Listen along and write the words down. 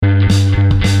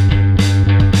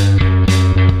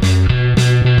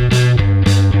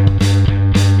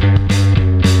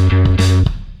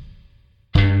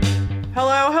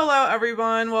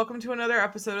to another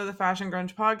episode of the Fashion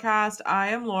Grunge podcast. I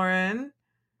am Lauren.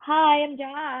 Hi, I'm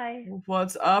Jai.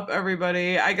 What's up,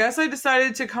 everybody? I guess I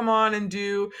decided to come on and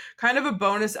do kind of a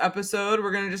bonus episode.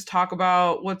 We're going to just talk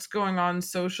about what's going on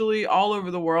socially all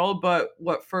over the world, but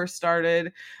what first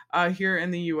started here in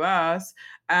the US.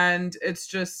 And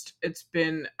it's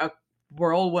been a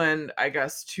whirlwind, I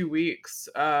guess, 2 weeks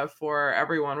for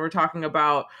everyone. We're talking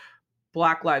about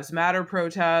Black Lives Matter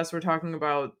protests. We're talking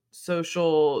about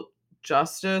social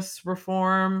justice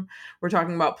reform. We're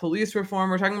talking about police reform.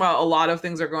 We're talking about a lot of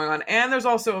things that are going on. And there's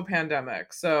also a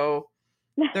pandemic. So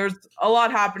there's a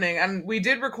lot happening. And we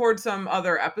did record some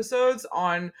other episodes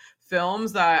on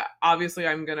films that obviously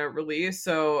I'm going to release.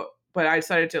 So, but I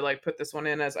decided to like put this one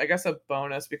in as, I guess, a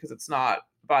bonus because it's not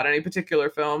about any particular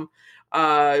film.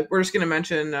 We're just going to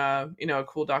mention, a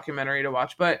cool documentary to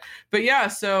watch. But yeah,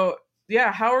 so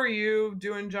yeah, how are you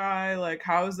doing, Jai? Like,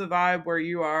 how's the vibe where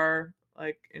you are,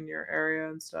 like in your area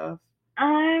and stuff?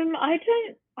 I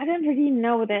don't really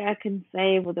know what I can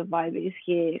say what the vibe is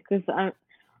here because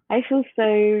I feel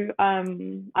so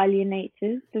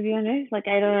alienated, to be honest. Like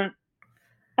I don't.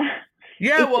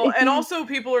 Yeah, It's well, it's and been also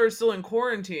people are still in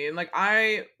quarantine. Like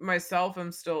I myself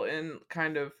am still in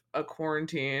kind of a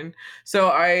quarantine. So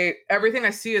I everything I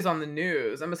see is on the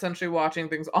news. I'm essentially watching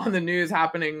things on the news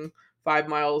happening 5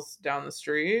 miles down the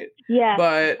street. yeah,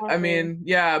 But I exactly. mean,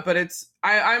 yeah, but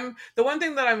I'm the one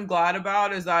thing that I'm glad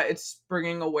about is that it's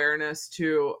bringing awareness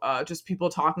to just people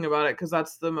talking about it because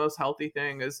that's the most healthy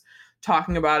thing is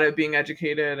talking about it, being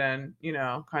educated and,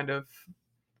 kind of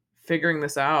figuring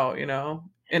this out, in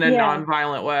a Yeah,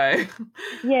 non-violent way.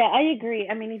 yeah, I agree.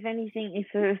 I mean, if anything, it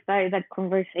sort of started that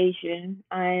conversation,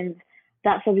 and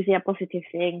that's obviously a positive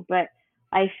thing. But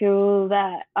I feel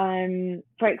that,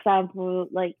 for example,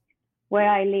 like where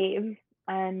I live,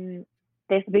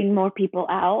 there's been more people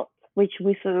out, which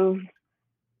we sort of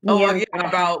Oh, knew yeah, was gonna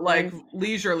about like happen.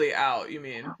 leisurely out, you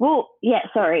mean? Well, yeah,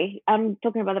 sorry, I'm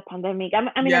talking about the pandemic. I'm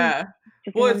Yeah.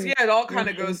 just Well, it's remember yeah, it all kind of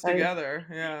mentioning goes both. together.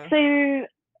 Yeah. So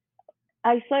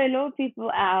I saw a lot of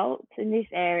people out in this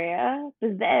area,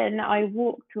 but then I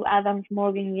walked to Adams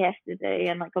Morgan yesterday,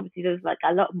 and like obviously there's like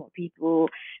a lot more people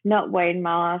not wearing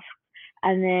masks.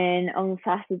 And then on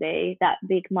Saturday, that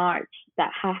big march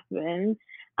that happened,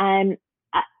 and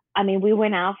I, I mean we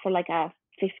went out for like a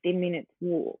 15-minute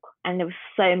walk, and there were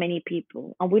so many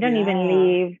people, and we don't even Yeah.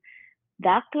 live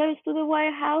that close to the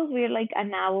White House. We're like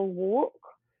an hour walk,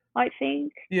 I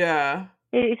think. Yeah.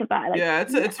 It's about like Yeah,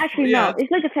 actually yeah, no, it's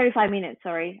it's like a 35 minutes.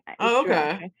 Sorry, it's oh, true okay.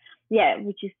 actually. Yeah,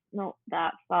 which is not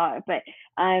that far, but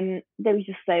there was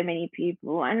just so many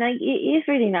people, and like it is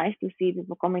really nice to see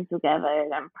people coming together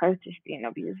and protesting.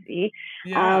 Obviously,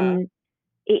 Yeah. um,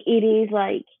 it is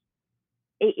like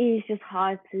it is just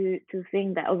hard to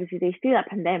think that obviously there's still a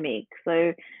pandemic,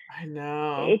 so I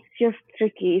know. it's just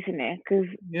tricky, isn't it? Because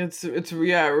It's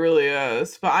yeah, it really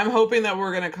is. But I'm hoping that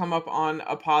we're gonna come up on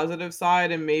a positive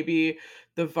side and maybe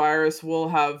the virus will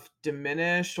have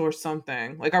diminished or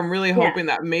something. Like I'm really yeah, hoping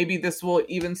that maybe this will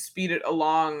even speed it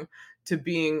along to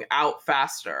being out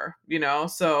faster,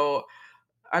 So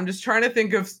I'm just trying to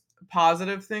think of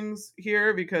positive things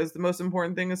here because the most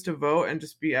important thing is to vote and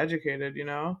just be educated,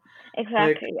 Like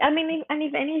exactly. I mean,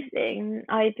 if anything,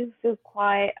 I do feel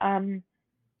quite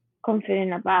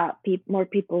confident about more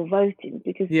people voting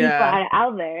because people yeah. are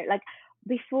out there. Like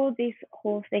before this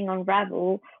whole thing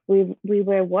unraveled, we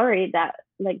were worried that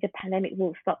like the pandemic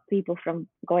will stop people from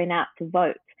going out to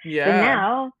vote. But Yeah.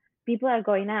 now people are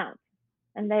going out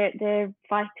and they're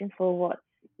fighting for what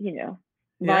you know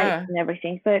rights Yeah. and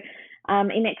everything. So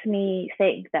it makes me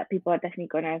think that people are definitely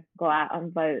gonna go out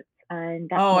and vote, and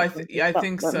that's Oh, not going to I stop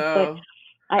think them. So so.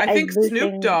 I I think do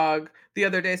Snoop think. Dogg the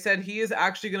other day said he is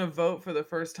actually going to vote for the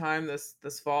first time this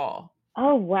fall.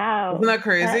 Oh Isn't wow, that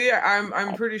crazy? I'm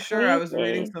that's pretty sure I was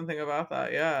reading crazy. something about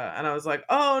that. Yeah, and I was like,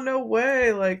 "Oh, no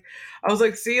way." Like I was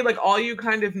like, "See, like all you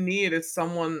kind of need is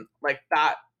someone like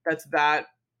that that's that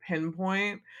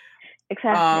pinpoint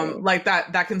Exactly. like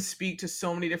that can speak to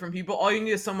so many different people. All you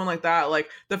need is someone like that. Like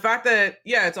the fact that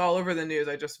yeah, it's all over the news.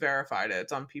 I just verified it.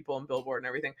 It's on People and Billboard and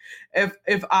everything.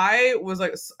 If I was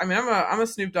like, I mean, I'm a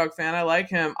Snoop Dogg fan. I like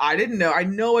him. I didn't know. I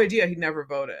had no idea he never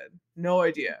voted. No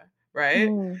idea. Right.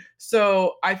 Mm,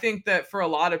 So I think that for a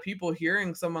lot of people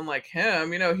hearing someone like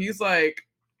him, he's like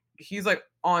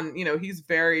on, he's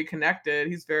very connected,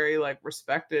 he's very like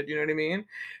respected, you know what I mean?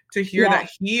 To hear yeah, that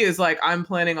he is like, I'm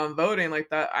planning on voting like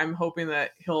that, I'm hoping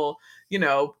that he'll,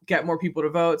 get more people to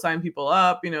vote, sign people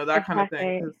up, that kind of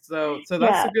thing. exactly. 'Cause so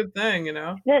that's Yeah, a good thing.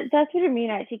 that's what I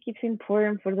mean. I think it's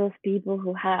important for those people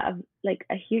who have like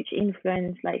a huge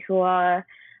influence, like who are,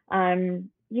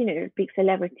 big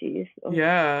celebrities of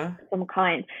Yeah. some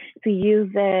kind to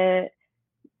use their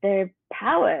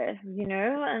power,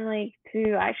 and like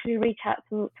to actually reach out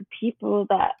to people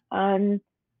that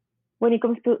when it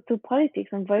comes to politics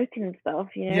and voting and stuff,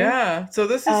 Yeah. So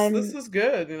this Um is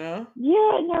good, you know?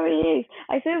 yeah, no, it is.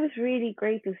 I thought it was really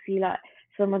great to see like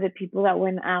some of the people that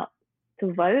went out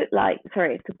to vote, like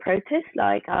sorry, to protest,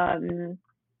 like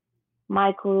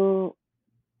Michael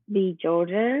B.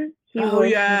 Jordan. He Oh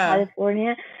was from yeah.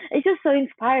 California. It's just so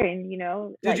inspiring,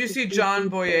 Did like you to see see John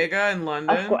people. Boyega in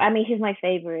Of course, London? I mean, he's my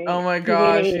Oh favorite. my He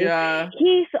really gosh, is. yeah.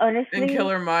 He's And honestly,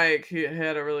 Killer Mike, he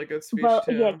had a really good speech well,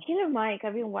 yeah, too. Killer Mike.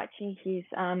 I've been watching his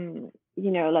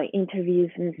like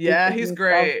interviews and Yeah, speeches he's and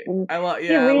stuff, great. and Yeah,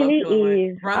 he I love really Killer Mike.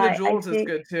 is. Run the I Jewels is think,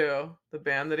 good too. The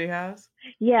band that he has.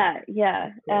 yeah, yeah,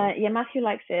 That's cool. yeah. Matthew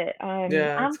likes it.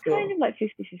 Yeah, I'm it's kind cool. of like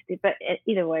 50-50, but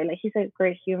either way, like he's a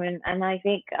great human, and I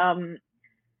think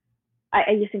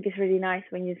I just think it's really nice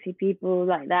when you see people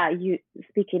like that you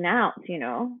speaking out,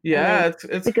 and Yeah, like it's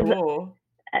because cool.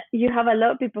 you have a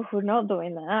lot of people who are not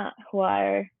doing that, who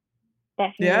are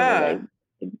definitely Yeah. like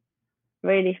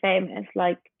really famous,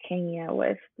 like Kenya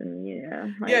West, and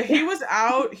Yeah, like he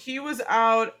was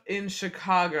out in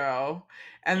Chicago,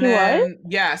 and he was. then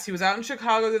yes, he was out in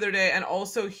Chicago the other day, and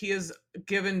also he has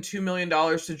given $2 million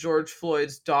to George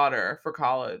Floyd's daughter for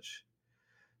college.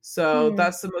 So Hmm.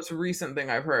 that's the most recent thing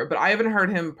I've heard, but I haven't heard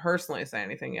him personally say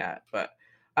anything yet, but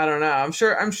I don't know.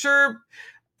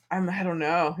 I don't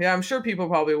know. Yeah, I'm sure people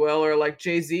probably will, or like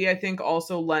Jay-Z, I think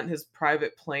also lent his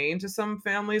private plane to some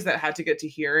families that had to get to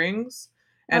hearings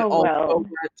and Oh also well.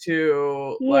 went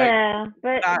to like Yeah,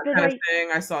 that but kind of like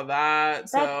thing. I saw that.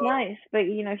 that's So, nice. But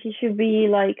he should be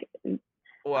like.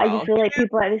 I just well, feel like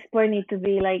people at this point need to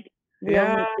be like, we all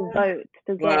yeah, need to vote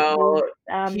to get well,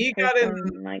 this he got in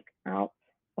person like out.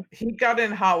 he got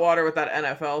in hot water with that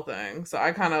NFL thing. So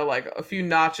I kind of like a few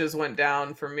notches went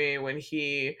down for me when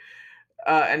he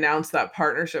announced that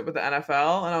partnership with the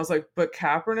NFL, and I was like, "But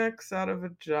Kaepernick's out of a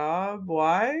job.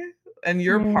 Why? And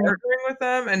you're Mm, partnering with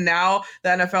them?" And now the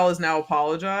NFL has now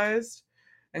apologized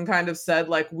and kind of said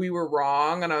like we were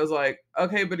wrong. And I was like,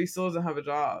 "Okay, but he still doesn't have a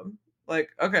job." Like,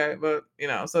 okay, but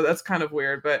so that's kind of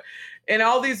weird. But in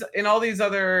all these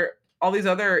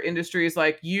other industries,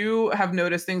 like you have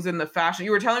noticed things in the fashion.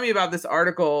 You were telling me about this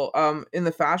article in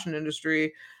the fashion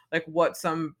industry, like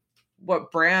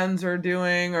what brands are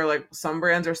doing, or like some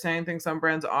brands are saying things some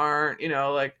brands aren't,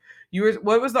 like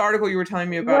what was the article you were telling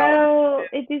me about? well,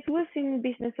 this was in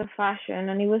Business of Fashion,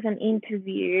 and it was an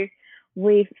interview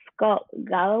with Scott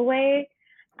Galloway,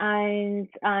 and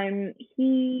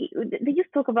they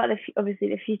just talk about obviously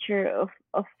the future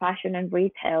of fashion and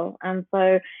retail, and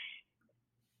so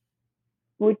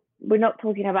we're not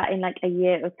talking about in like a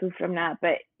year or two from now,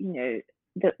 but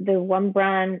the one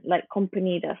brand like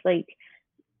company that's like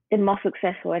the most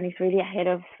successful and is really ahead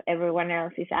of everyone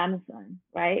else is Amazon,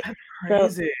 right? That's So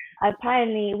crazy.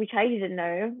 apparently, which I didn't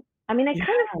know. I mean, I Yeah.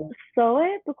 kind of saw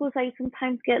it because I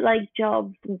sometimes get like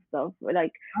jobs and stuff,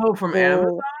 like Oh, from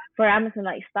Amazon. for for Amazon,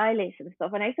 like stylists and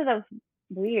stuff, and I thought that was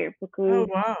weird Oh because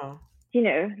wow.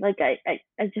 like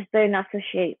I just don't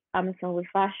associate Amazon with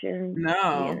fashion,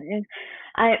 No.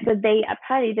 but they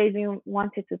apparently they've been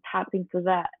wanted to tap into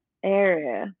that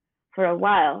area for a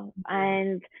while,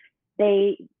 and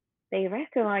they they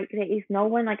reckon like there is no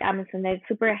one like Amazon. They're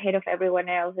super ahead of everyone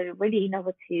else. They're really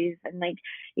innovative, and like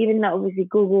even though obviously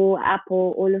Google,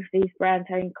 Apple, all of these brands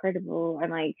are incredible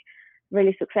and like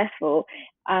really successful.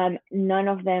 None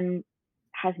of them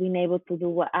has been able to do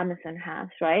what Amazon has,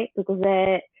 right? Because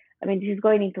I mean, this is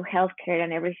going into healthcare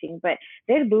and everything, but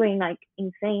they're doing like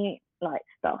insane like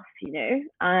stuff,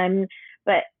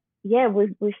 But yeah,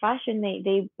 with fashion,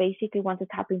 they basically want to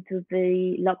tap into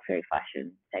the luxury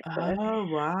fashion sector, Oh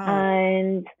wow.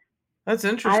 and That's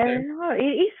I interesting. don't know,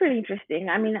 it's really interesting.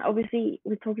 I mean, obviously,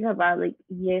 we're talking about like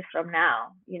years from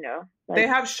now, They like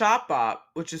have Shopbop,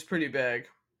 which is pretty big.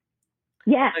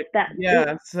 yeah, Like, that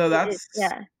yeah, so it is,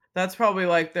 yeah. that's probably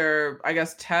like their, I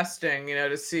guess, testing,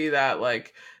 to see that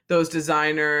like those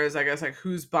designers, I guess, like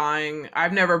who's buying.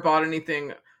 I've never bought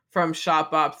anything from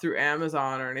Shopbop through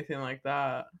Amazon or anything like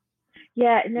that.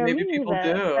 Yeah, no, Maybe me people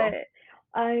neither. do. But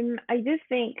I do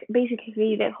think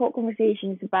basically the whole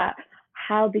conversation is about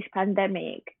how this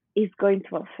pandemic is going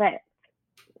to affect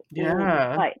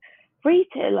Yeah. like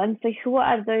retail, and so who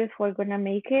are those who are gonna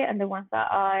make it and the ones that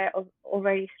are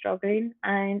already struggling,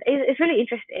 and it's really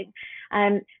interesting.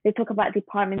 They talk about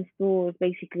department stores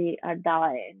basically are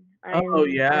dying, Oh, and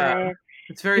yeah.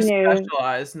 It's very you know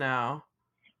specialized now.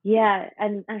 yeah,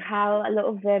 and how a lot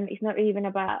of them it's not even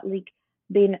about like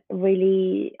being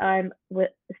really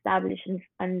established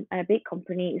and a big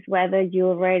company. It's whether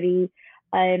you're already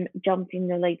jump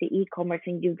into like the e-commerce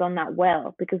and you've done that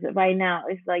well, because right now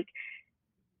it's like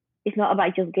it's not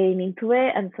about just getting into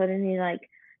it and suddenly like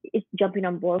it's jumping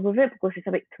on board with it because it's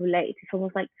a bit too late. It's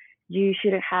almost like you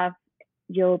should have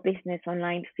your business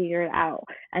online figured out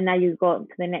and now you go to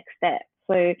the next step.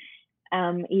 So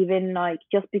even like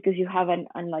just because you have an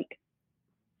like,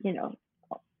 you know,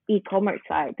 e-commerce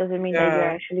site doesn't mean that you're Yeah.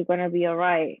 actually going to be all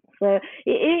right. So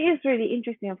it is really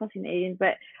interesting and fascinating.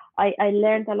 But I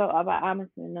learned a lot about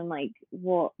Amazon and like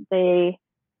what they,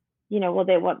 you know, what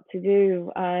they want to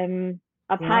do.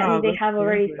 Apparently Wow, they that's have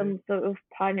already crazy. some sort of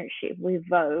partnership with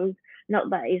Vogue. Not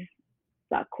that is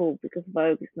that cool because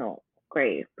Vogue is not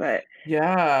great, but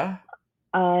Yeah.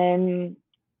 um,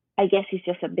 I guess it's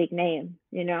just a big name,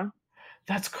 you know.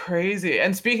 That's crazy.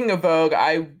 And speaking of Vogue,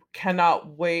 I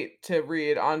cannot wait to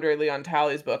read Andre Leon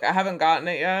Talley's book. I haven't gotten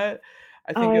it yet.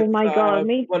 I think Oh it's my God,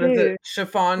 me what is it? too.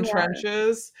 Chiffon Yeah.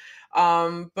 Trenches.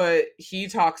 But he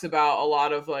talks about a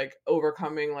lot of like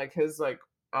overcoming like his like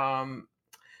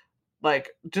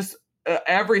just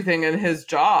everything in his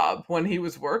job when he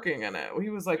was working in it. He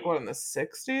was like what in the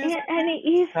 60s, I And think? it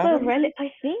is so 70s? relevant.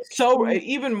 I think So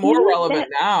even he more was relevant that.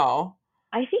 now.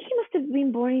 I think he must have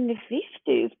been born in the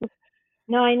 50s.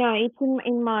 No, I know it's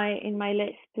in my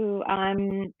list too. I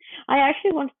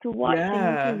actually wanted to watch an Yeah.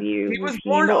 interview He with was him,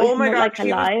 born but it's oh my not like gosh, a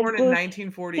he was live. born in Because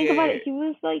think about it, 1948. he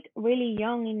was like really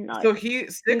young in like So he Studio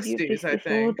 60s, I 54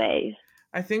 think. days.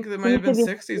 I think it He might have must been have been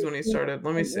 60s when he started.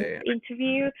 Let me in see. this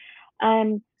interview.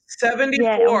 Um,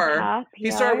 yeah, on 74. Tap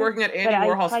He started PR. working at But Andy I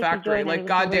Warhol's tried to factory. join and it Like, was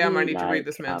goddamn, I already need to read like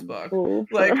this man's book. full.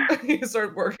 So Like, he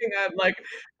started working at, like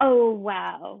oh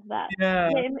wow, that yeah.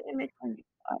 yeah, it makes sense.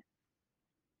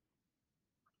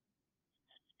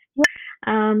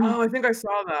 Um, Oh, I think I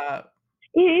saw that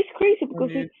it is crazy on because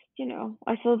you it's, you know,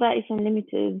 I saw that it's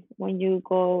unlimited when you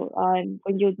go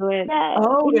when you do it. Yeah,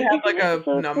 Oh, they have, isn't like, it a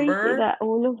so crazy number? that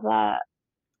all of that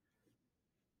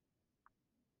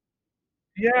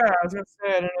Yeah, I was gonna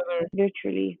say another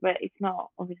virtually, but it's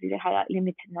not. Obviously, they have like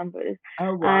limited numbers.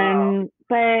 oh, wow.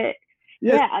 But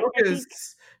His yeah, book I think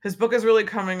is really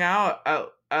coming out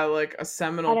at, like, a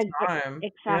at seminal a time.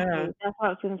 Yeah. exactly that's what I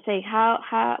was gonna say.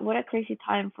 How what a crazy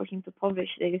time for him to publish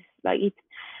this. Like it's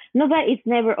not that it's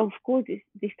never. Of course,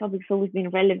 this topic's always been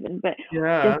relevant, but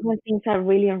Yeah. just when things are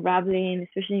really unraveling,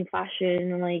 especially in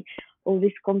fashion, and like all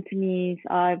these companies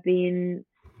are being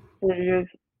sort of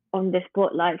on the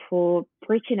spotlight for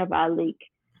preaching about like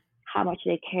how much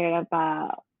they care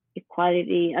about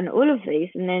equality and all of this,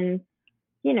 and then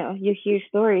you know you hear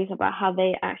stories about how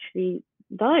they actually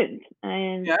don't,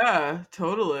 Yeah,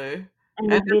 totally. and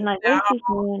And it's been like now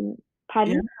racism and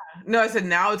yeah. pardon. No, I said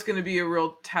now it's gonna be a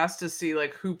real test to see,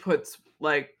 like, who puts,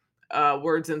 like,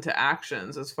 words into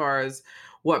actions as far as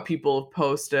what people have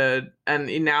posted, and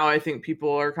now I think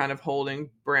people are kind of holding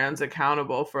brands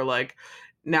accountable for, like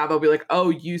now they'll be like, "Oh,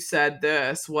 you said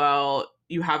this. Well,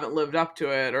 you haven't lived up to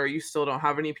it, or you still don't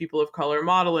have any people of color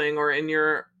modeling or in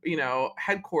your,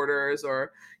 headquarters,"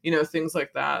 or, things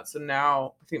like that. So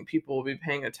now I think people will be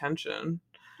paying attention.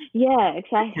 Yeah,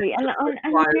 It can't exactly. just, like, And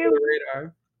fly under the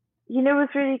radar. you know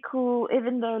what's really cool,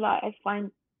 even though like I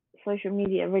find social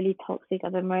media really toxic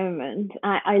at the moment,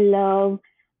 I love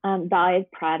Diet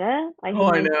Prada. I Oh,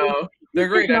 think I like know. They're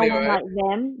there's just great no one anyway. like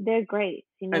them. They're great.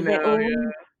 You I know, their know, own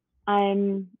yeah.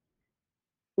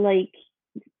 like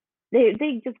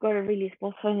they just got a really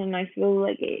spot on, and I feel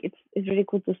like it's really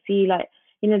cool to see like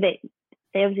you know they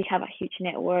obviously have a huge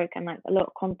network and like a lot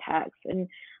of contacts, and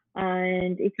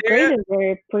it's great They're that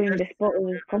they're putting they're the spot super on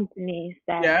these good. companies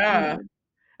that you Yeah. know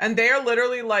And they are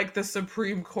literally like the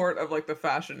Supreme Court of, like, the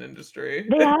fashion industry.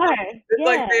 they are. It's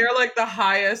like Yeah, they are, like, the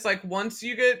highest, like, once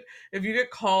you get if you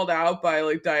get called out by,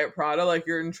 like, Diet Prada, like,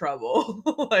 you're in trouble.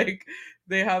 Like,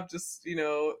 they have just,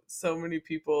 so many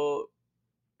people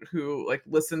who, like,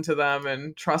 listen to them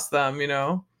and trust them.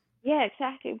 yeah,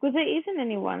 exactly. Because there isn't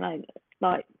anyone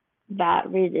like that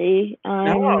really.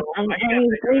 No, And I can't it's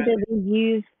think of great any. that they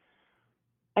use.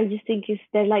 I just think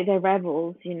they're like the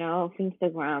rebels, you know, of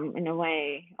Instagram in a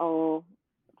way, or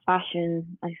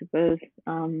fashion, I suppose.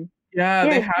 Yeah, Yeah,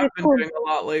 they it's have pretty been cool. doing a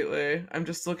lot lately. I'm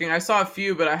just looking. I saw a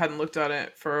few, but I hadn't looked at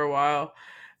it for a while.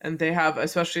 And they have,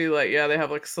 especially like, yeah, they have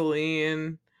like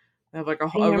Celine. They have like a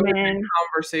really big Zimmerman.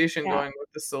 conversation Yeah. going with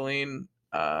the Celine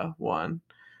one.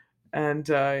 And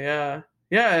yeah,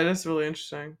 yeah, it is really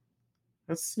interesting.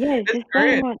 It's Yeah, it's it's just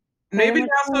great. so Maybe much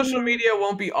now social women. media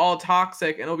won't be all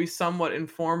toxic and it'll be somewhat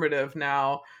informative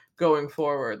now going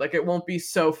forward. Like it won't be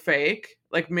so fake.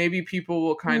 Like maybe people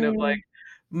will kind of like Mm,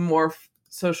 morph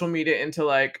social media into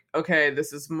like, okay,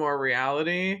 this is more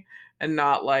reality and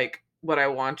not like what I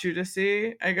want you to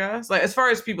see, I guess. Like as far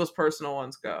as people's personal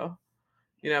ones go.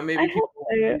 Maybe I people. hope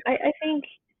so. I think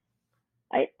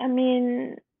I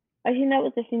mean I think that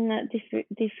was the thing that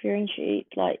differentiates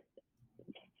like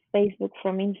Facebook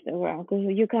from Instagram, because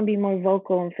you can be more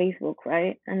vocal on Facebook,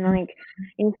 right? And like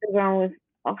Instagram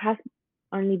has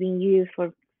only been used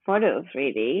for photos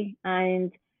really,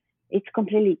 and it's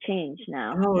completely changed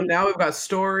now. Oh, Like, now we've got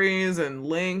stories and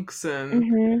links and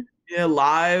hmm yeah,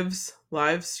 live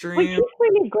which stream. is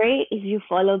really great if you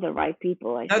follow the right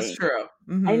people. I That's think. true.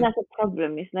 I think Hmm. that's a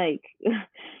problem. It's like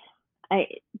I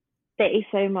there is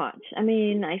so much. I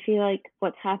mean, I feel like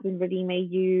what's happened really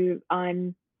made you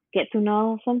get to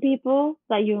know some people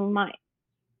that you might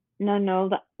not know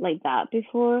that like that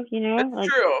before. It's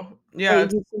Like true. Yeah, where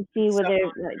it's you can see it's where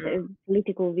definitely true. their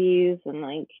political views and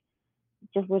like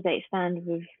just where they stand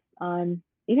with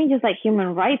even just like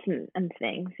human rights and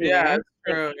things. Yeah, it's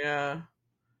Like, true. Yeah.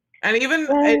 And even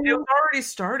it well, was already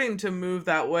starting to move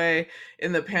that way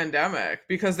in the pandemic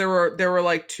because there were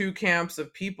like two camps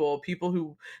of people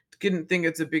who didn't think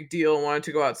it's a big deal and wanted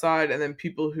to go outside, and then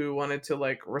people who wanted to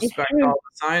like it's respect all true.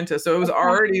 the scientists. So it was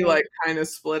already Exactly. like kind of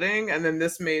splitting, and then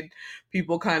this made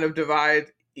people kind of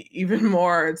divide even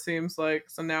more, it seems like.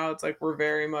 So now it's like we're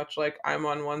very much like I'm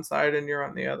on one side and you're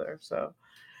on the other. So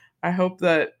I hope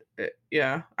that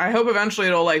yeah, I hope eventually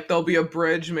it'll like there'll be a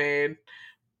bridge made,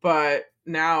 but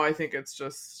now I think it's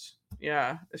just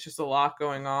yeah, it's just a lot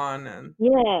going on. And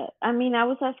Yeah, I mean, I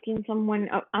was asking someone.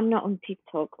 I'm not on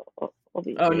TikTok,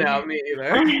 oh no, obviously. me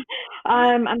either.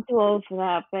 I'm too old for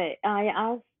that. But I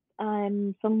asked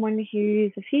someone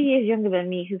who's a few years younger than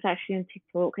me, who's actually on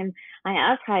TikTok, and I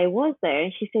asked how it was there,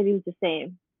 and she said it was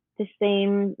the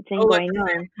same Oh, thing like going the on.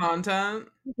 same content.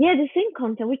 Yeah, the same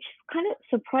content, which kind of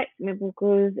surprised me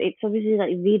because it's obviously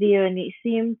like video, and it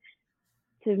seemed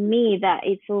to me that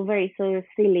it's all very sort of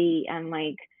silly and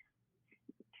like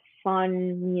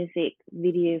fun music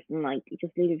videos and like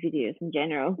just little videos in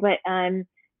general. But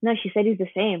no, she said it's the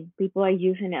same. People are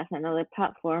using it as another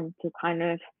platform to kind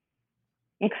of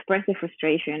express their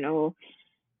frustration or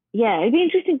yeah, it'd be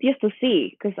interesting just to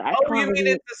see because I Oh, you can't mean really.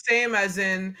 it's the same as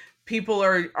in people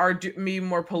are me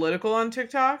more political on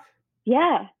TikTok?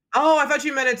 Yeah. Oh, I thought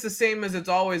you meant it's the same as it's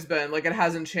always been. Like it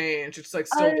hasn't changed. It's like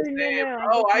still Oh the no same. no, I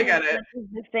Oh, just I meant get it. like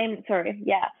it's the same. Sorry,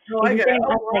 yeah, Oh, I it's get the it. same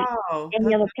as Oh, like wow.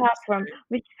 any That's other platform, interesting.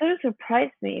 which sort of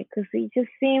surprised me because it just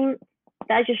seemed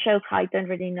that just shows how I don't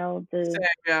really know the Same,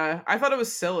 yeah. I thought it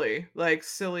was silly, like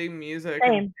silly music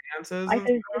and same. dances I and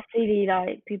thought it's just silly,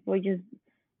 like people just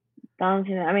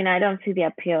dancing. I mean, I don't see the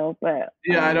appeal, but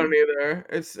yeah, I don't either.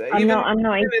 It's I'm not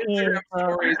even 18, Instagram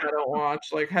so stories I don't watch.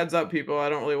 Like heads up people, I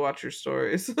don't really watch your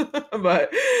stories.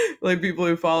 But like people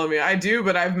who follow me, I do,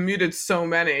 but I've muted so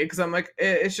many because I'm like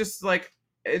it's just like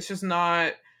it's just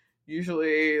not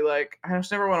usually like I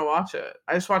just never want to watch it.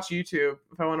 I just watch YouTube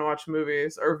if I want to watch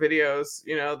movies or videos,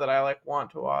 that I like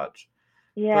want to watch.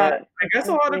 But yeah, I guess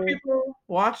a lot of exactly. people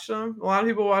watch them. A lot of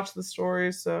people watch the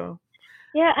stories, so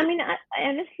Yeah, I mean, I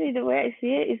honestly, the way I see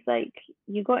it is like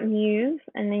you got news,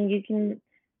 and then you can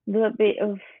do a bit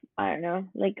of I don't know,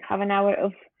 like have an hour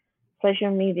of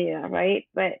social media, right?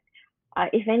 But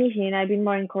if anything, I've been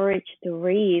more encouraged to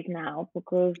read now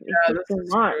because it's yeah, just this too is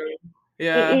much. true.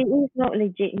 It, Yeah. it is not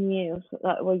legit news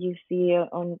like what you see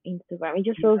on Instagram. It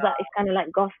just feels that it's kind of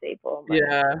like gossip almost.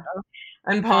 Yeah.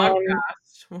 And Um.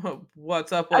 podcasts.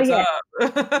 What's up? Oh What's yeah.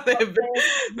 up? They've been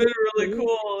really Podcasts,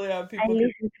 cool. Yeah, I people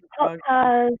get listen to podcasts.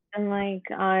 podcasts and like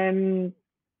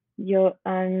your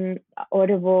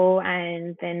Audible,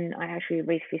 and then I actually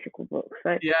read physical books.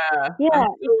 So Yeah. I'm yeah,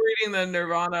 still reading the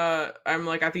Nirvana. I'm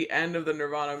like at the end of the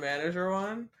Nirvana Manager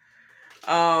one.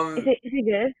 Um, is it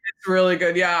good? it's really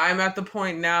good. Yeah, I'm at the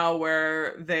point now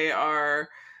where they are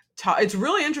it's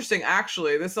really interesting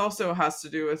actually. This also has to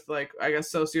do with like I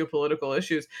guess socio-political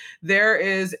issues. There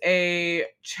is a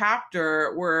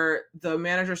chapter where the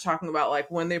manager's talking about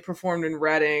like when they performed in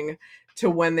Reading to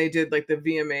when they did like the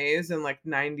VMAs in like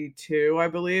 92, I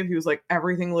believe. He was like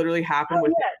everything literally happened Oh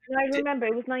with yeah, no, I remember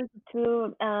it was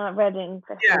 92 Reading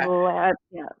yeah. Festival.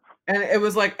 Yeah. And it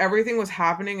was like everything was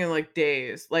happening in like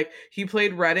days. Like he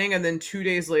played Reading, and then 2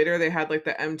 days later they had like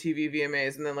the MTV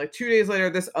VMAs, and then like 2 days later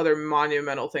this other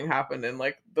monumental thing happened in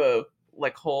like the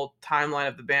like whole timeline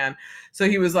of the band. So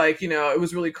he was like, it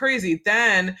was really crazy.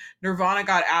 Then Nirvana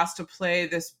got asked to play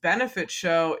this benefit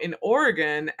show in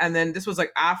Oregon, and then this was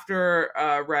like after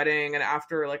Reading and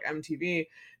after like MTV.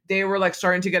 They were like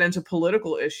starting to get into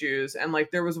political issues, and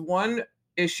like there was one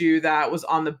issue that was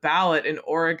on the ballot in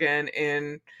Oregon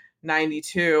in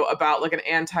 92 about like an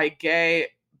anti-gay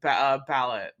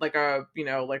ballot, like a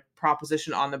like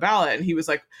proposition on the ballot. And he was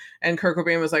like, and Kurt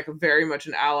Cobain was like very much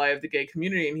an ally of the gay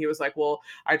community. And he was like, well,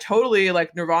 I totally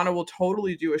like Nirvana will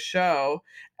totally do a show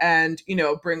and, you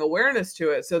know, bring awareness to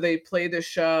it. So they played this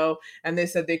show and they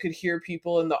said they could hear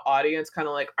people in the audience kind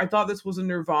of like, I thought this was a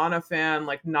Nirvana fan,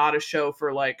 like not a show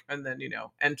for like, and then, you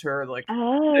know, enter like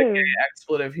the gay Oh.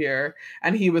 expletive here.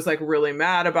 And he was like really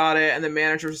mad about it. And the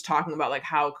manager was talking about like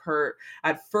how Kurt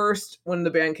at first when the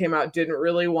band came out didn't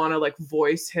really want to like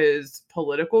voice his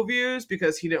political views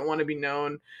because he didn't want to be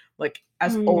known like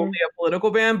as only a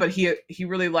political band, but he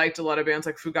really liked a lot of bands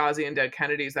like Fugazi and Dead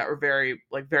Kennedys that were very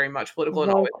much political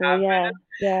and always Vocal, have yeah, been.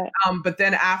 yeah. But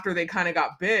then after they kind of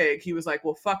got big, he was like,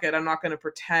 well, fuck it, I'm not going to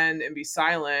pretend and be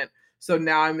silent. So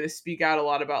now I'm going to speak out a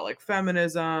lot about like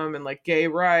feminism and like gay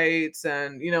rights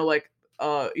and, you know, like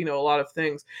you know, a lot of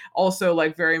things. Also,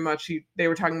 like very much they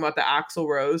were talking about the Axl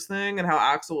Rose thing and how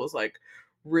Axl was like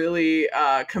really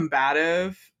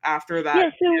combative after that Yeah,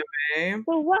 so VMA.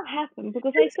 so what happened?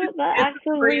 Because I It's thought that it's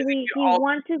Axel crazy. he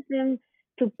wanted them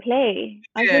to play.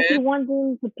 He I thought he did. wanted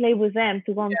them to play with them,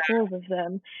 to go on Yeah, tour with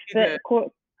them. he But did.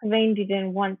 Kurt Cobain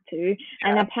didn't want to,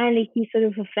 and Yeah. apparently he sort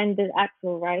of offended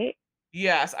Axel, right?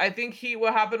 Yes, I think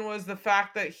what happened was the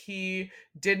fact that he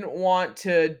didn't want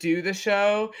to do the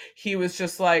show. He was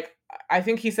just like, I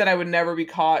think he said I would never be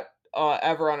caught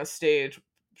ever on a stage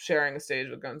sharing a stage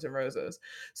with Guns N' Roses.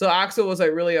 So Axel was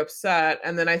like really upset.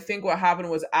 And then I think what happened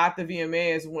was at the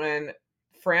VMAs when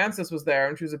Frances was there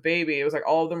and she was a baby, it was like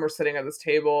all of them were sitting at this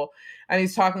table and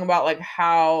he's talking about like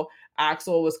how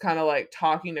Axel was kind of like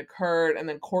talking to Kurt and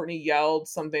then Courtney yelled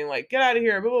something like, get out of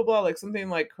here, blah, blah, blah, like something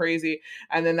like crazy.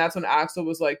 And then that's when Axel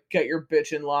was like, get your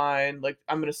bitch in line. Like,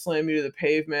 I'm going to slam you to the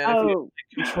pavement if you Oh.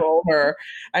 control her.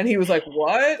 And he was like,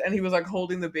 what? And he was like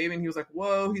holding the baby and he was like,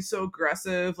 whoa, he's so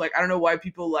aggressive. Like, I don't know why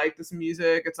people like this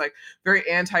music. It's like very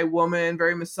anti-woman,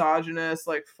 very misogynist,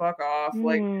 like fuck off.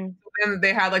 Like, Hmm. and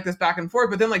they had like this back and forth,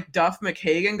 but then like Duff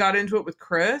McKagan got into it with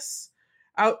Chris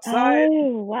outside.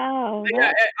 Oh, wow,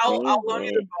 Yeah, that's I'll loan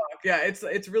you the crazy. book. Yeah,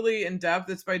 it's really in depth.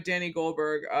 It's by Danny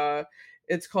Goldberg.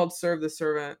 It's called Serve the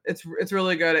Servant. It's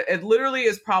really good. It literally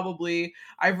is probably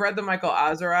I've read the Michael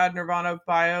Azerrad Nirvana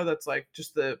bio. That's like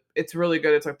just it's really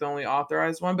good. It's like the only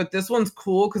authorized one, but this one's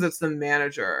cool because it's the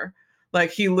manager.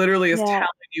 Like he literally is Yeah. telling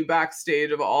you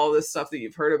backstage of all this stuff that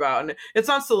you've heard about, and it's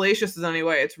not salacious in any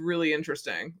way. It's really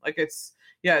interesting. Like it's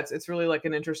really like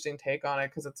an interesting take on it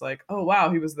because it's like, oh wow,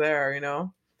 he was there, you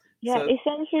know. Yeah, So it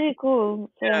sounds really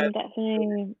cool. So yeah, I'm it's really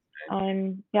definitely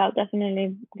interesting. yeah, I'll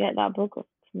definitely get that book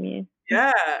from you.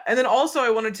 Yeah, and then also I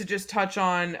wanted to just touch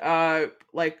on,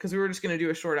 like, because we were just gonna do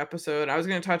a short episode. I was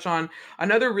gonna touch on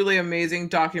another really amazing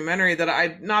documentary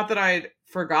that not that I'd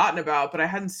forgotten about, but I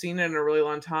hadn't seen it in a really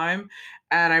long time.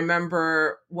 And I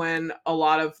remember when a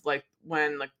lot of like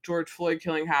when like George Floyd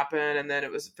killing happened, and then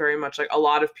it was very much like a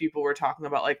lot of people were talking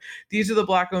about like these are the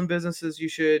black-owned businesses you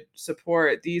should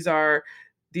support. These are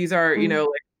you Mm. know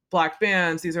like black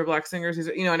bands, these are black singers, these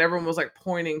are, you know, and everyone was like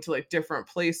pointing to like different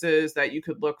places that you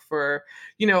could look for,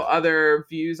 you know, other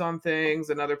views on things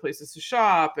and other places to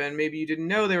shop. And maybe you didn't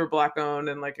know they were black owned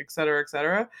and like, et cetera, et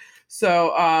cetera.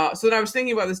 So then I was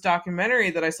thinking about this documentary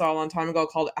that I saw a long time ago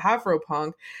called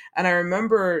Afropunk. And I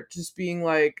remember just being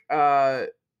like,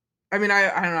 I mean, I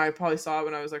don't know, I probably saw it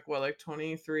when I was like, what, like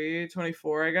 23,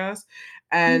 24, I guess.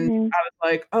 And Mhm. I was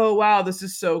like, oh, wow, this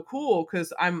is so cool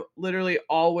because I'm literally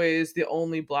always the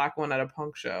only black one at a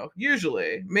punk show.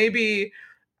 Usually, maybe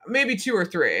two or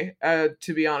three,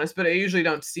 to be honest, but I usually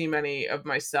don't see many of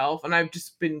myself. And I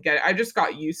just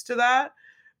got used to that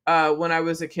when I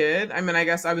was a kid. I mean, I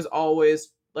guess I was always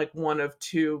like one of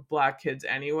two black kids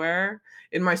anywhere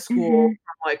in my school Mhm.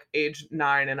 from like age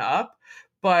 9 and up.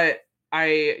 But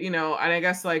you know, and I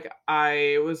guess like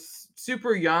I was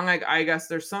super young. I guess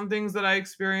there's some things that I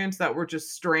experienced that were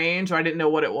just strange. I didn't know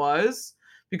what it was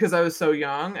because I was so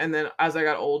young. And then as I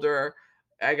got older,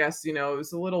 I guess, you know, it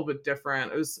was a little bit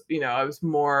different. It was, you know, I was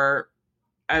more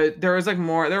there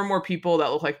were more people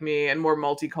that look like me and more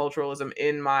multiculturalism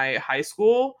in my high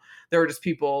school. There were just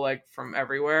people like from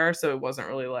everywhere, so it wasn't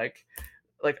really like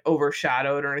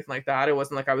overshadowed or anything like that. It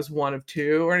wasn't like I was one of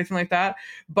two or anything like that.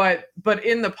 But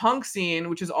in the punk scene,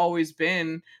 which has always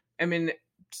been, I mean,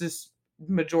 just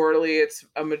majority it's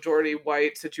a majority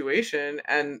white situation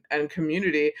and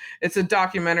community. It's a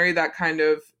documentary that kind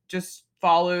of just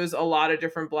follows a lot of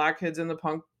different black kids in the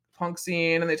punk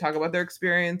scene and they talk about their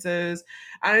experiences.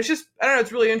 And it's just I don't know,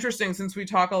 it's really interesting since we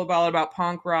talk a lot about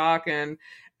punk rock and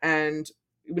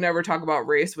we never talk about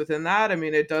race within that. I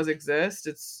mean, it does exist.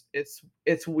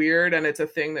 It's weird and it's a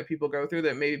thing that people go through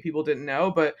that maybe people didn't know,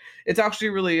 but it's actually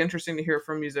really interesting to hear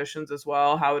from musicians as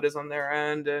well how it is on their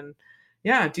end. And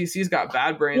Yeah, DC's got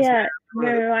bad brains, man. Yeah, One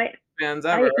of the no, fans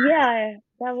ever. yeah,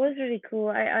 that was really cool.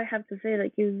 I have to say,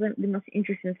 like, it was the most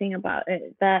interesting thing about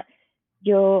it that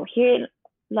you're hearing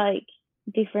like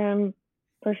different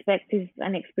perspectives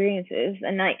and experiences,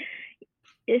 and like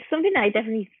it's something that I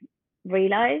definitely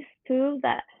realized too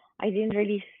that I didn't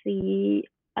really see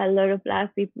a lot of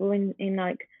black people in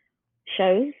like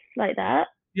shows like that,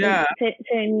 like Yeah,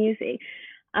 certain music,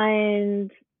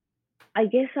 and I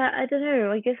guess I don't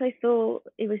know. I guess I thought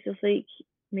it was just like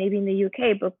maybe in the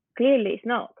UK, but clearly it's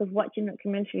not. Because watching the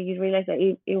documentary, you realize that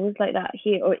it was like that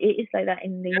here, or it is like that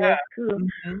in the US too. yeah.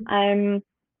 Hmm. Um,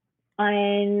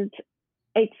 and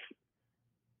it's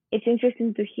it's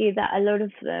interesting to hear that a lot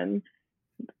of them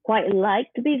quite like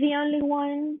to be the only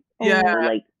one Yeah, or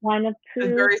like one of it's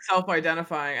two. very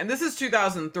self-identifying. And this is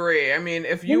 2003. I mean,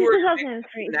 if This you is were doing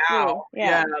this 2003, it's now, true. yeah,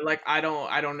 Yeah. like I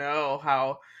don't know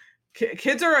how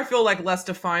kids are, I feel like, less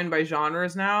defined by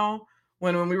genres now.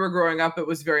 When we were growing up, it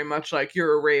was very much like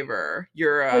you're a raver,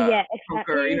 you're Oh a yeah, it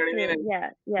punker, you is know what I mean? true. And Yeah,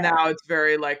 yeah. now it's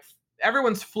very like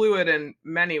everyone's fluid in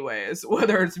many ways,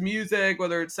 whether it's music,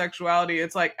 whether it's sexuality,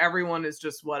 it's like everyone is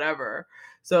just whatever.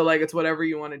 So like it's whatever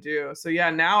you want to do. So yeah,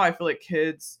 now I feel like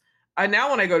kids, I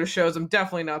now when I go to shows, I'm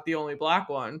definitely not the only black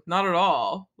one. Not at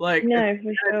all. Like No,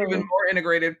 for it's even sure. more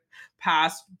integrated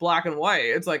past black and white.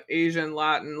 It's like Asian,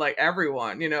 Latin, like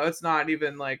everyone, it's not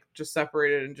even like just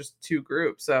separated in just two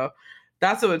groups. So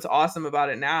that's what's awesome about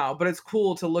it now. But it's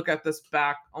cool to look at this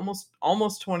back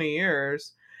almost 20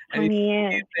 years, and you 20 see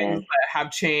years, things yes. that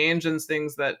have changed and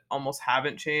things that almost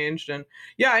haven't changed. And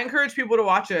yeah, I encourage people to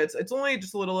watch it. It's only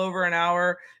just a little over an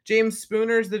hour. James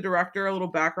Spooner's the director. A little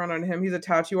background on him: he's a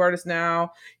tattoo artist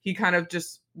now. He kind of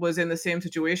just was in the same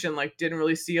situation, like didn't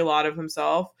really see a lot of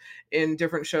himself in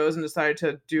different shows and decided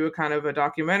to do a kind of a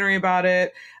documentary about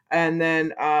it. And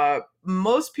then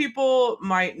most people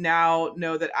might now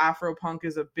know that Afropunk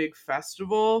is a big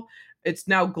festival. It's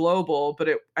now global, but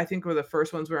I think the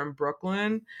first ones were in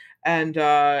Brooklyn, and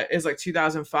is like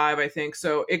 2005, I think.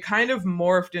 So it kind of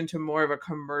morphed into more of a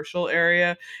commercial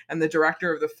area. And the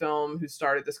director of the film, who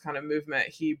started this kind of movement,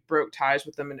 he broke ties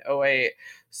with them in '08.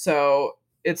 So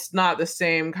it's not the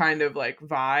same kind of like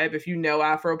vibe. If you know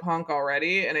Afropunk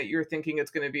already and you're thinking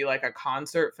it's going to be like a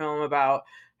concert film about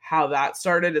how that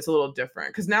started, it's a little different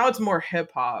because now it's more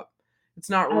hip hop. It's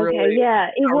not Okay, really, yeah,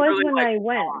 it not was really when like, I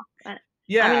went.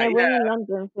 I mean, yeah, I yeah, went in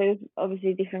London, so it's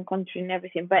obviously a different country and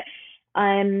everything, but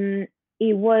um,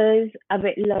 it was a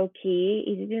bit low key.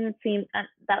 It didn't seem, and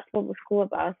that's what was cool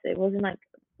about it. It wasn't like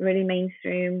really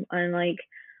mainstream and like,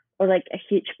 or like a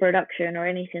huge production or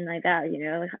anything like that.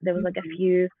 Like, there was like a Mhm.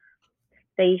 few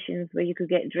stations where you could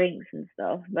get drinks and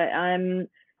stuff, but I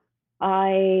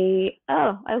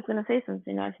was gonna say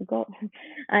something, I forgot.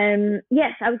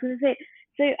 Yes, I was gonna say.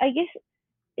 So I guess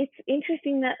it's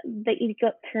interesting that it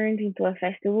got turned into a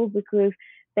festival because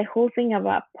the whole thing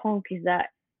about punk is that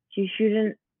you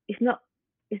shouldn't. It's not.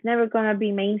 It's never gonna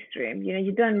be mainstream.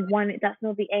 You don't want it. That's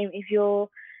not the aim. If you're,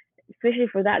 especially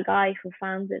for that guy who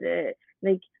founded it,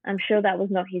 like I'm sure that was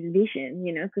not his vision.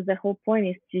 Because the whole point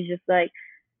is to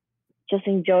just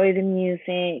enjoy the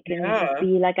music and just Yeah,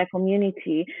 be like a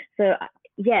community. So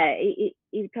yeah, it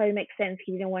probably makes sense.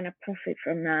 He didn't want to profit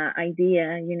from that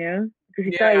idea, because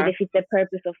he thought it yeah, defeats the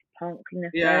purpose of punk in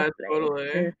the yeah, first place.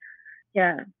 totally.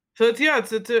 Yeah, So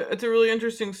it's a really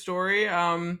interesting story.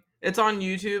 It's on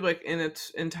YouTube like in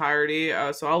its entirety.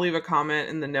 So I'll leave a comment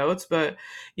in the notes. But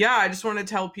yeah, I just want to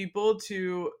tell people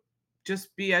to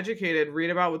just be educated, read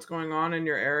about what's going on in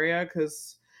your area,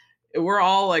 because we're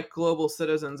all like global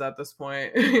citizens at this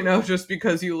point. Just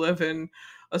because you live in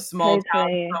a small town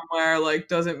totally. somewhere like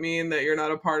doesn't mean that you're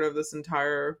not a part of this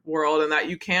entire world and that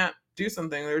you can't do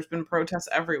something. There's been protests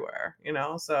everywhere.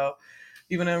 So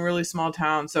even in a really small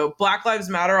town. So Black Lives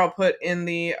Matter, I'll put in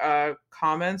the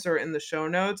comments or in the show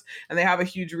notes, and they have a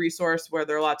huge resource where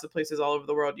there are lots of places all over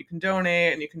the world you can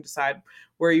donate, and you can decide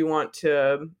where you want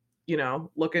to,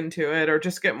 look into it or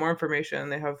just get more information.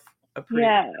 They have a pretty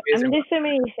Yeah, I amazing mean, one. there's so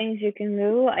many things you can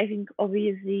do. I think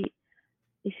obviously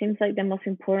it seems like the most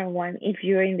important one if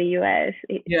you're in the US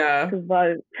is Yeah. to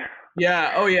vote.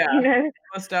 Yeah. Oh yeah. you know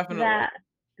Most definitely. that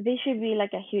this should be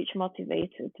like a huge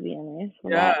motivator, to be honest,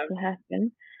 for Yeah. that to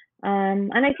happen.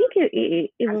 And I think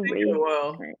it I will think it be.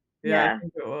 will. Yeah, I Yeah,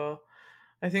 think it will.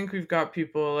 I think we've got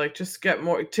people like just get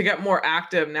more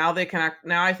active. Now they can act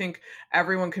now I think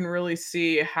everyone can really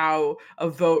see how a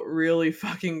vote really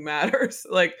fucking matters.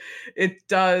 Like it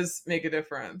does make a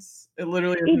difference. It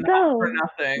literally is it not for does.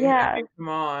 nothing. I Yeah, mean, come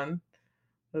on.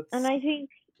 and That's I think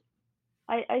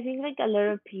like a lot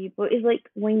of people is like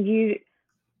when you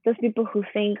those people who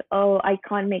think, oh, I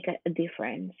can't make a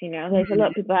difference. There's a lot Mhm.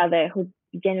 of people out there who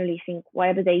generally think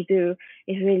whatever they do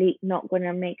is really not going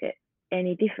to make it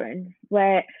any difference.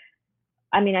 Where,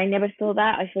 I mean, I never saw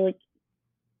that. I feel like,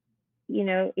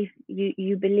 if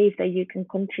you believe that you can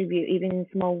contribute even in a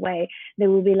small way, there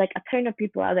will be like a ton of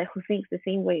people out there who think the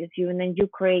same way as you, and then you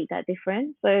create that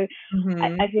difference. So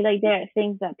I Mhm. feel like there are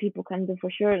things that people can do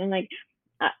for sure. And like,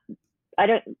 I, I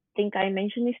don't think I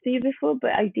mentioned this to you before,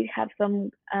 but I did have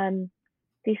some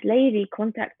this lady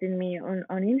contacted me on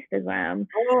Instagram,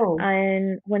 Oh.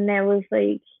 and when there was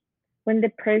like when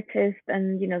the protest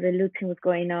and the looting was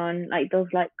going on, like those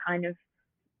like kind of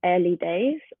early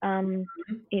days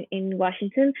Mhm. in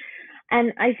Washington.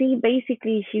 And I think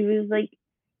basically she was like,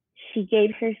 she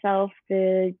gave herself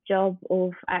the job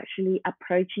of actually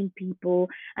approaching people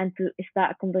and to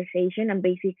start a conversation, and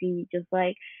basically just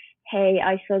like, hey,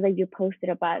 I saw that you posted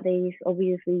about this.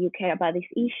 Obviously, you care about this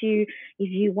issue.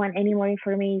 If you want any more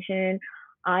information,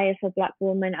 I, as a Black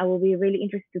woman, I will be really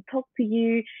interested to talk to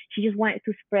you. She just wanted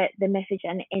to spread the message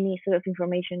and any sort of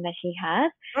information that she had.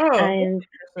 Oh, And that's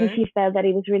because interesting. she felt that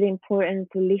it was really important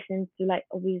to listen to, like,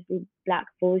 obviously Black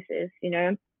voices.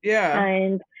 Yeah.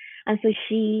 And so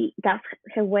that's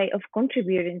her way of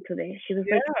contributing to this. She was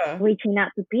like Yeah. reaching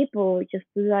out to people just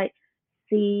to like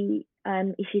see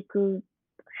if she could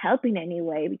help in any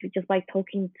way, just by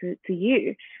talking to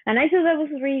you. And I thought that was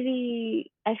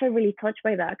really, I felt really touched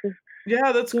by that, because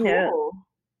Yeah, that's you know cool.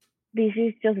 this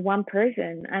is just one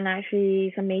person, and actually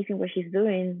it's amazing what she's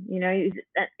doing.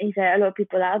 Is there a lot of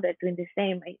people out there doing the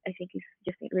same? I think it's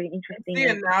just really And interesting. see,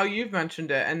 And and now you've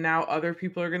mentioned it, and now other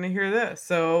people are gonna hear this,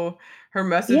 so her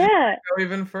message is yeah, gonna go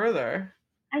even further.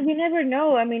 and you never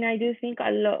know. I mean, I do think a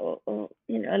lot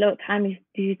of time is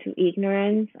due to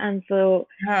ignorance, and so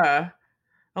Yeah.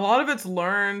 A lot of it's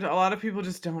learned, a lot of people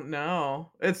just don't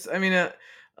know. I mean,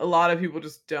 a lot of people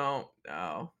just don't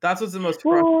know. That's what's the most well,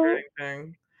 frustrating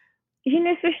thing.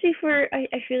 especially for, I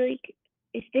feel like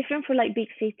it's different for like big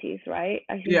cities, right?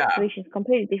 I think the Yeah. situation is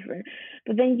completely different.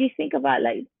 But then you think about,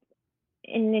 like,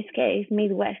 in this case,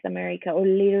 Midwest America, or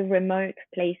little remote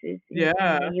places in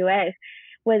the Yeah. US,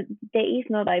 where there is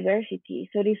no diversity.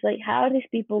 So it's like, how are these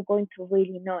people going to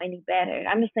really know any better?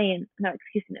 I'm not saying, not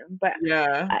excusing them, but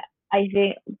Yeah. I I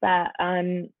think that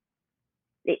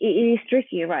it is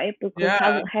tricky, right? Because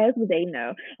Yeah. how do they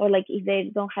know? Or like, if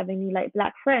they don't have any like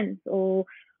Black friends, or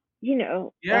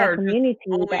Yeah, a or just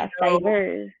community only that's know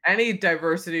diverse. any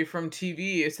diversity from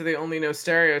TV, so they only know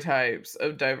stereotypes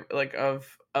of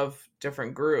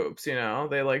different groups, you know?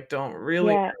 They, like, don't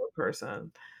really Yeah, know a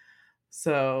person.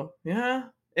 So, yeah,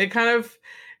 it kind of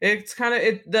it's kinda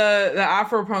it the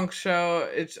Afropunk show,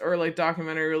 or, like,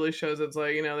 documentary really shows it's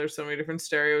like, there's so many different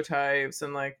stereotypes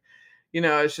and, like,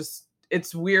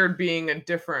 it's weird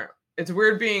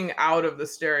being out of the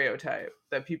stereotype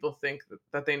that people think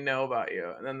that they know about you,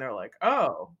 and then they're like,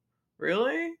 "Oh,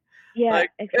 really?" yeah,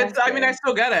 Like, I mean, I exactly.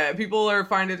 still get it. People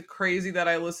find it crazy that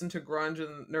I listen to grunge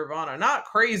and Nirvana. Not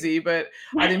crazy, but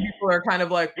I think people are kind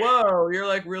of like, "Whoa, you're,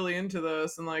 like, really into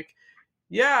this," and, like,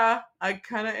 yeah, I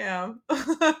kinda am.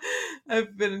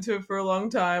 I've been into it for a long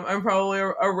time. I'm probably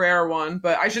a rare one,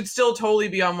 but I should still totally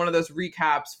be on one of those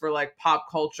recaps for, like, pop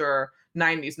culture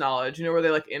 90s knowledge, where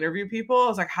they, like, interview people? I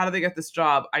was like, "How do they get this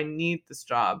job? I need this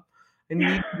job. I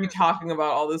need to be talking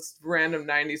about all this random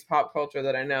 90s pop culture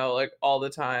that I know, like, all the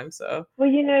time," so Well,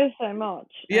 you know so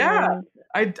much, yeah,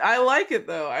 and I like it,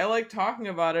 though. I like talking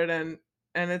about it, and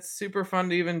it's super fun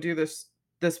to even do this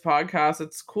podcast.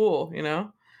 It's cool, you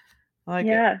know? I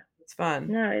like it. yeah, It's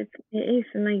fun. no, it is,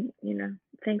 and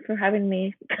thanks for having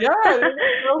me. Yeah, dude,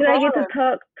 it's so 'Cause I get to fun.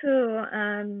 talk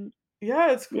too.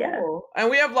 Yeah, it's Yeah, cool. And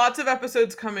we have lots of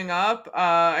episodes coming up.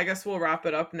 I guess we'll wrap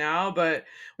it up now, but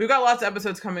we've got lots of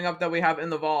episodes coming up that we have in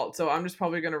the vault. So I'm just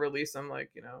probably gonna release them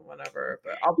like, whenever.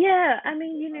 But I'll yeah. I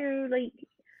mean, like,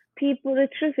 people. The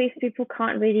truth is, people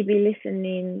can't really be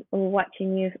listening or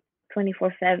watching you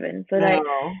 24/7. So like,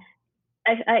 no.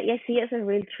 I see it as a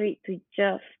real treat to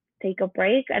just take a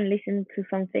break and listen to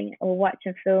something or watch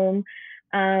a film,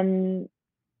 um,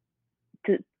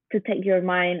 to take your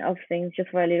mind off things just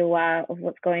for a little while of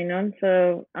what's going on.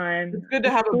 So It's good to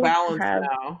have a balance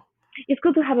now. it's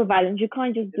good to have a balance. You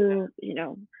can't just do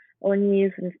all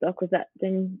news and stuff, because that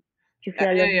then you Yeah,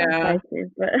 feel a yeah, lot of yeah.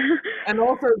 anxiety. But And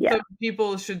also, yeah, some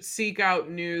people should seek out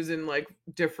news in, like,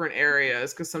 different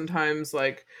areas because sometimes,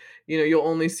 like, you'll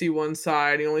only see one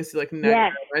side, you only see, like, negative.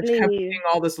 yes, I just kept please. seeing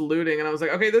all this looting, and I was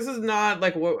like, "Okay, this is not,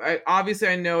 like, what obviously,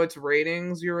 I know it's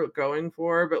ratings you're going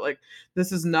for, but, like,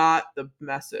 this is not the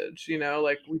message,"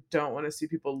 Like, we don't wanna see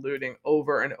people looting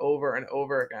over and over and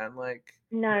over again, like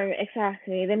No,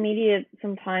 exactly. The media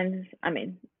sometimes, I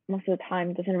mean, most of the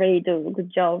time, doesn't really do a good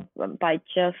job by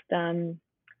just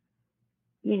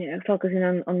focusing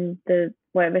on the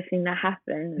whatever thing that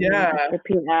happened, and then just Yeah,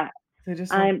 repeat that. they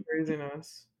just want Um,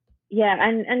 craziness. yeah,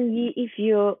 and if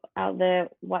you're out there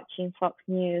watching Fox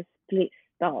News, please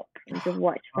stop and just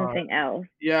watch God, something else.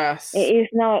 It yes. is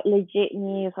not legit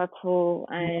news at all,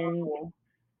 No.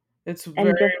 It's and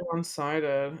very just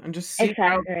one-sided, and just seek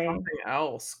out exactly. something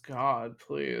else, God,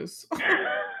 please.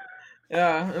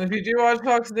 Yeah, and if you do watch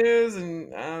Fox News and,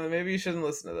 maybe you shouldn't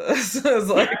listen to this. It's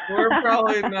like, we're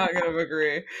probably not gonna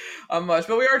agree on much,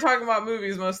 but we are talking about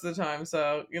movies most of the time,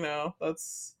 so,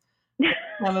 that's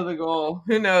kind of the goal.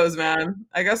 Who knows, man?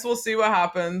 I guess we'll see what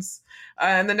happens.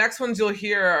 And the next ones you'll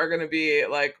hear are gonna be,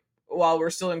 like, while we're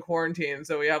still in quarantine,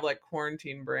 so we have, like,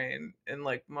 quarantine brain in,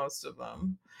 like, most of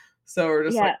them. So we're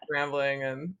just, like, Yeah, rambling,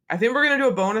 and I think we're gonna do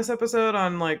a bonus episode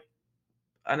on, like,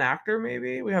 an actor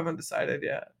maybe? We haven't decided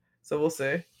yet, so we'll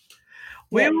see.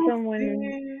 We yeah. will Someone.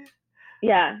 see.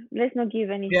 Yeah, let's not give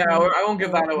Yeah, anything I won't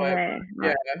give that away, away.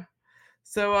 but yeah.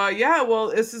 So, yeah, well,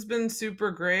 this has been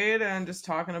super great and just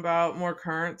talking about more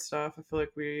current stuff. I feel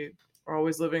like we are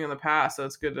always living in the past, so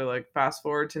it's good to, like, fast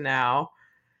forward to now,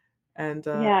 and,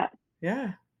 Yeah,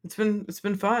 yeah, it's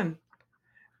been fun,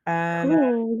 and,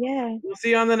 cool. Yeah. we'll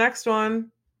see you on the next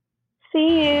one.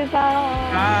 See you.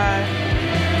 Bye. Bye.